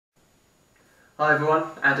Hi everyone,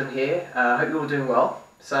 Adam here. Hope you're all doing well.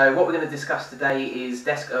 So what we're going to discuss today is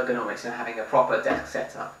desk ergonomics and having a proper desk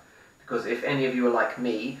setup. Because if any of you are like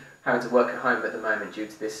me, having to work at home at the moment due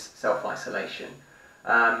to this self-isolation,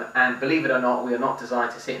 and believe it or not, we are not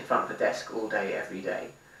designed to sit in front of a desk all day, every day.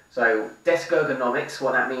 So desk ergonomics,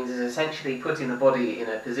 what that means is essentially putting the body in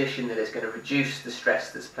a position that is going to reduce the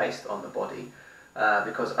stress that's placed on the body.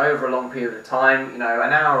 Because over a long period of time, an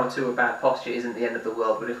hour or two of bad posture isn't the end of the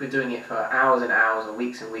world, but if we're doing it for hours and hours and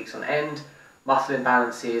weeks on end, muscle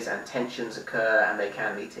imbalances and tensions occur and they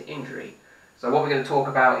can lead to injury. So what we're going to talk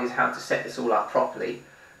about is how to set this all up properly.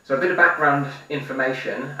 So a bit of background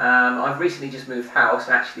information. I've recently just moved house.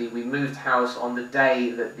 Actually, we moved house on the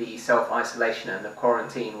day that the self-isolation and the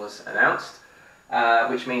quarantine was announced,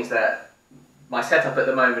 which means that my setup at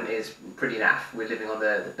the moment is pretty naff. We're living on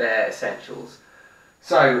the bare essentials.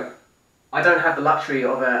 So I don't have the luxury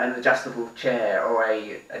of an adjustable chair or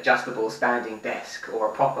a adjustable standing desk or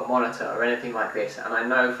a proper monitor or anything like this, and I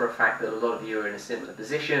know for a fact that a lot of you are in a similar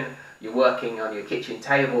position. You're working on your kitchen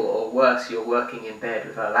table, or worse, you're working in bed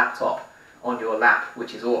with a laptop on your lap,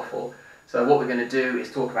 which is awful. So what we're going to do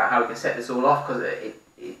is talk about how we can set this all off, because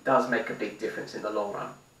it does make a big difference in the long run.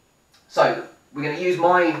 So we're going to use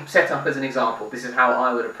my setup as an example. This is how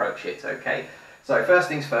I would approach it, okay? So first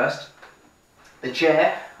things first. The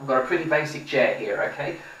chair, I've got a pretty basic chair here,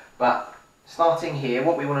 okay? But starting here,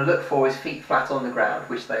 what we want to look for is feet flat on the ground,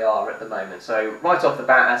 which they are at the moment. So right off the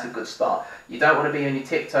bat, that's a good start. You don't want to be on your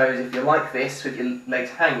tiptoes. If you're like this, with your legs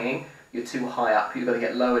hanging, you're too high up. You've got to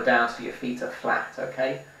get lower down so your feet are flat,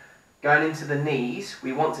 okay? Going into the knees,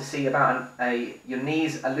 we want to see about your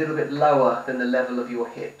knees a little bit lower than the level of your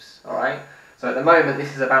hips, all right? So at the moment,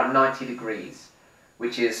 this is about 90 degrees,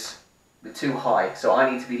 which is too high, so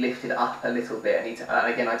I need to be lifted up a little bit.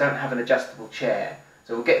 And again, I don't have an adjustable chair,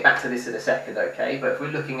 so we'll get back to this in a second, okay? But if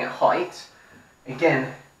we're looking at height,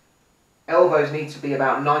 again, elbows need to be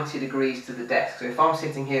about 90 degrees to the desk. So if I'm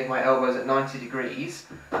sitting here with my elbows at 90 degrees,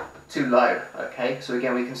 too low, okay? So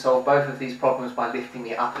again, we can solve both of these problems by lifting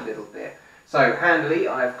it up a little bit. So handily,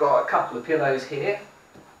 I've got a couple of pillows here.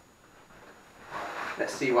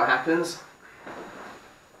 Let's see what happens.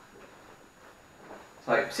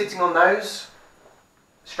 So sitting on those,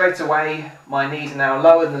 straight away my knees are now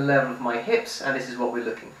lower than the level of my hips, and this is what we're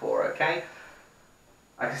looking for, okay?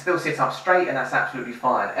 I can still sit up straight, and that's absolutely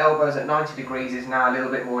fine. Elbows at 90 degrees is now a little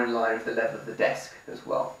bit more in line with the level of the desk as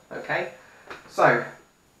well, okay? So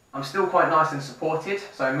I'm still quite nice and supported,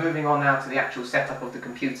 so moving on now to the actual setup of the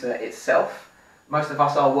computer itself. Most of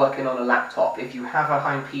us are working on a laptop. If you have a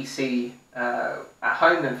home PC at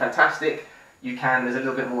home, then fantastic. There's a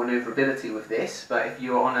little bit more maneuverability with this, but if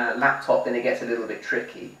you're on a laptop, then it gets a little bit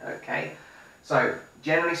tricky, okay? So,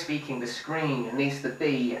 generally speaking, the screen needs to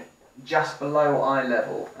be just below eye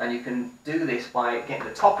level, and you can do this by getting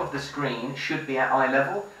the top of the screen should be at eye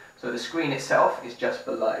level, so the screen itself is just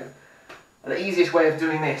below. And the easiest way of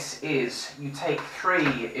doing this is you take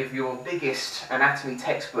 3 of your biggest anatomy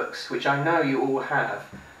textbooks, which I know you all have,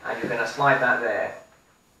 and you're going to slide that there,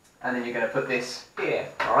 and then you're going to put this here,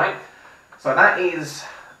 alright? So that is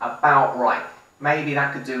about right. Maybe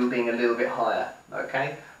that could do with being a little bit higher,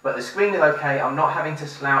 okay? But the screen is okay. I'm not having to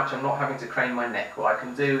slouch. I'm not having to crane my neck. What I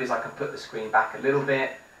can do is I can put the screen back a little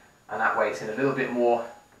bit, and that way it's in a little bit more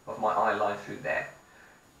of my eye line through there.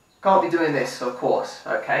 Can't be doing this, of course,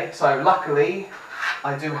 okay? So luckily,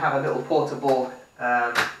 I do have a little portable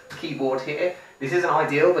keyboard here. This isn't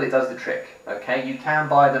ideal, but it does the trick, okay? You can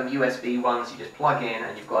buy them USB ones. You just plug in,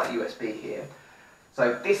 and you've got USB here.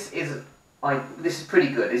 So this is pretty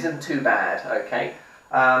good, it isn't too bad, okay?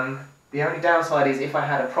 The only downside is if I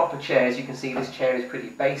had a proper chair, as you can see this chair is pretty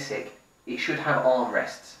basic, it should have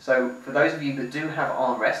armrests. So for those of you that do have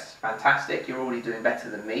armrests, fantastic, you're already doing better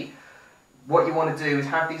than me. What you want to do is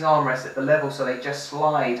have these armrests at the level so they just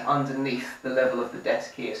slide underneath the level of the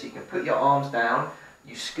desk here. So you can put your arms down,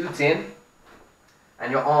 you scoot in,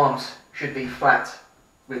 and your arms should be flat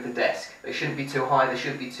with the desk. They shouldn't be too high, they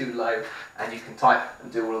shouldn't be too low, and you can type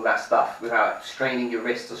and do all of that stuff without straining your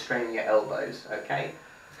wrists or straining your elbows, okay?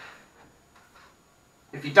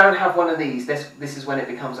 If you don't have one of these, this is when it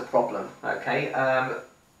becomes a problem, okay?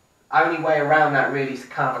 Only way around that really is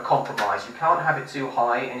kind of a compromise. You can't have it too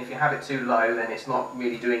high, and if you have it too low, then it's not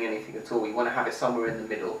really doing anything at all. You want to have it somewhere in the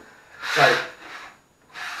middle. So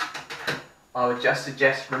I would just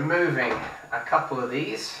suggest removing a couple of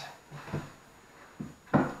these,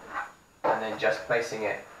 and then just placing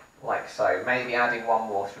it like so, maybe adding one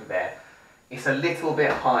more through there. It's a little bit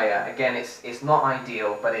higher, again it's not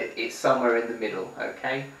ideal, but it's somewhere in the middle,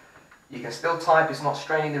 okay? You can still type, it's not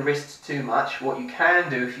straining the wrists too much. What you can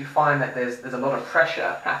do, if you find that there's a lot of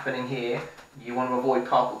pressure happening here, you want to avoid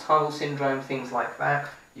carpal tunnel syndrome, things like that,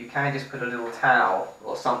 you can just put a little towel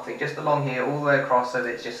or something just along here all the way across so that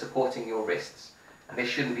it's just supporting your wrists. And this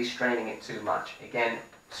shouldn't be straining it too much. Again,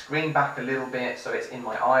 screen back a little bit so it's in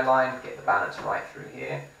my eye line, get the balance right through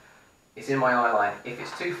here. It's in my eye line. If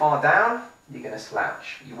it's too far down, you're going to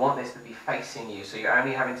slouch. You want this to be facing you, so you're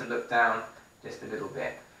only having to look down just a little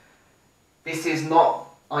bit. This is not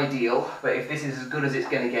ideal, but if this is as good as it's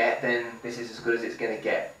going to get, then this is as good as it's going to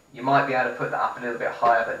get. You might be able to put that up a little bit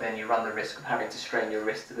higher, but then you run the risk of having to strain your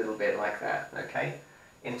wrist a little bit like that, okay?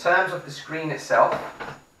 In terms of the screen itself,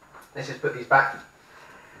 let's just put these back.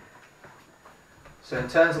 So in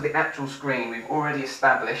terms of the actual screen, we've already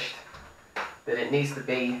established that it needs to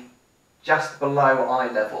be just below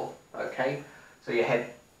eye level, okay? So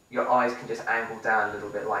your eyes can just angle down a little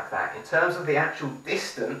bit like that. In terms of the actual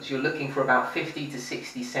distance, you're looking for about 50 to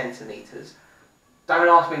 60 centimeters. Don't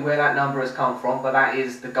ask me where that number has come from, but that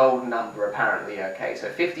is the golden number apparently, okay? So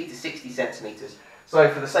 50 to 60 centimeters. So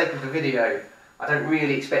for the sake of the video, I don't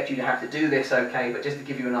really expect you to have to do this, okay? But just to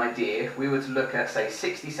give you an idea, if we were to look at, say,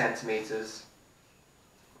 60 centimeters,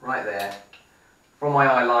 right there, from my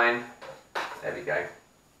eye line, there we go,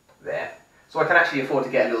 there. So I can actually afford to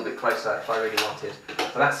get a little bit closer if I really wanted.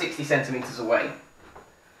 So that's 60 centimeters away.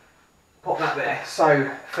 Pop that there.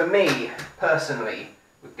 So for me, personally,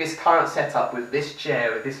 with this current setup, with this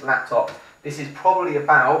chair, with this laptop, this is probably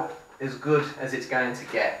about as good as it's going to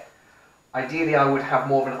get. Ideally, I would have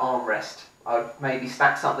more of an armrest. I would maybe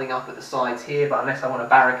stack something up at the sides here, but unless I want to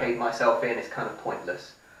barricade myself in, it's kind of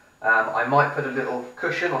pointless. I might put a little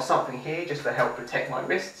cushion or something here just to help protect my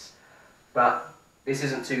wrists, but this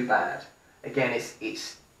isn't too bad. Again,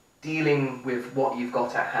 it's dealing with what you've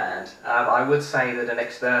got at hand. I would say that an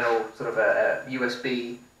external sort of a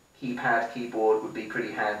USB keypad, keyboard would be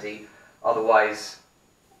pretty handy. Otherwise,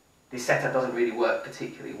 this setup doesn't really work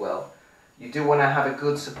particularly well. You do want to have a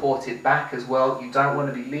good supported back as well. You don't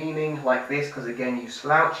want to be leaning like this because again you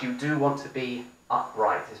slouch. You do want to be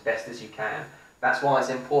upright as best as you can. That's why it's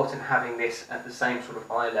important having this at the same sort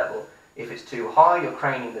of eye level. If it's too high, you're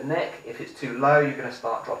craning the neck. If it's too low, you're going to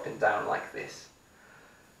start dropping down like this.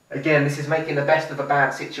 Again, this is making the best of a bad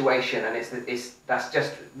situation, and that's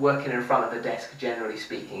just working in front of a desk, generally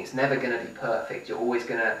speaking. It's never going to be perfect. You're always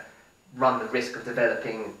going to run the risk of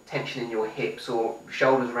developing tension in your hips or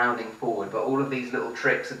shoulders rounding forward, but all of these little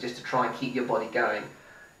tricks are just to try and keep your body going.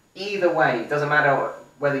 Either way, it doesn't matter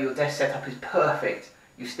whether your desk setup is perfect,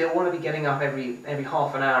 you still want to be getting up every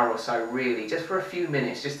half an hour or so, really, just for a few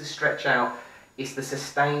minutes, just to stretch out. It's the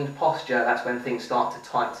sustained posture, that's when things start to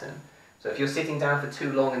tighten. So if you're sitting down for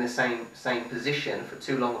too long in the same position for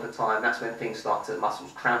too long of a time, that's when things start to,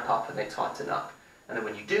 muscles cramp up and they tighten up. And then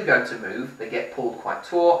when you do go to move, they get pulled quite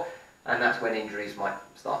taut, and that's when injuries might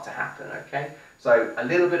start to happen, okay? So a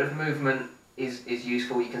little bit of movement is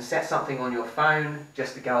useful. You can set something on your phone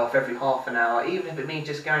just to go off every half an hour, even if it means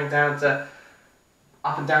just going down to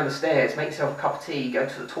up and down the stairs, make yourself a cup of tea, go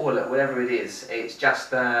to the toilet, whatever it is. It's just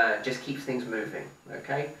keeps things moving,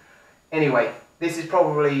 okay? Anyway, this is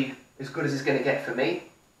probably as good as it's going to get for me.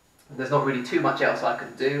 There's not really too much else I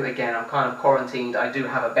can do. Again, I'm kind of quarantined. I do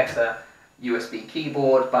have a better USB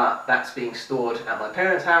keyboard, but that's being stored at my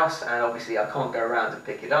parents' house, and obviously I can't go around and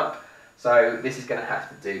pick it up. So this is going to have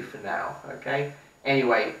to do for now, okay?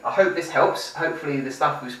 Anyway, I hope this helps. Hopefully the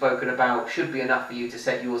stuff we've spoken about should be enough for you to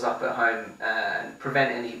set yours up at home and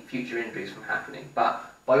prevent any future injuries from happening. But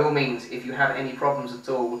by all means, if you have any problems at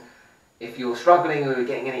all, if you're struggling or you're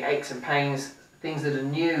getting any aches and pains, things that are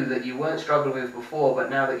new that you weren't struggling with before,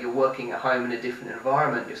 but now that you're working at home in a different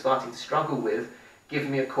environment, you're starting to struggle with, give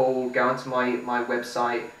me a call, go onto my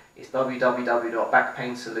website. It's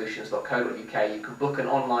www.backpainsolutions.co.uk. You can book an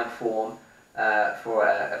online form for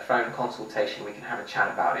a phone consultation. We can have a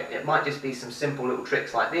chat about it. It might just be some simple little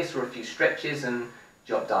tricks like this or a few stretches and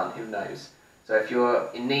job done, who knows. So if you're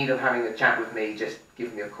in need of having a chat with me, just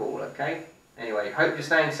give me a call, okay? Anyway, hope you're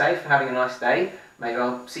staying safe and having a nice day. Maybe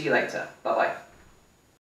I'll see you later. Bye-bye.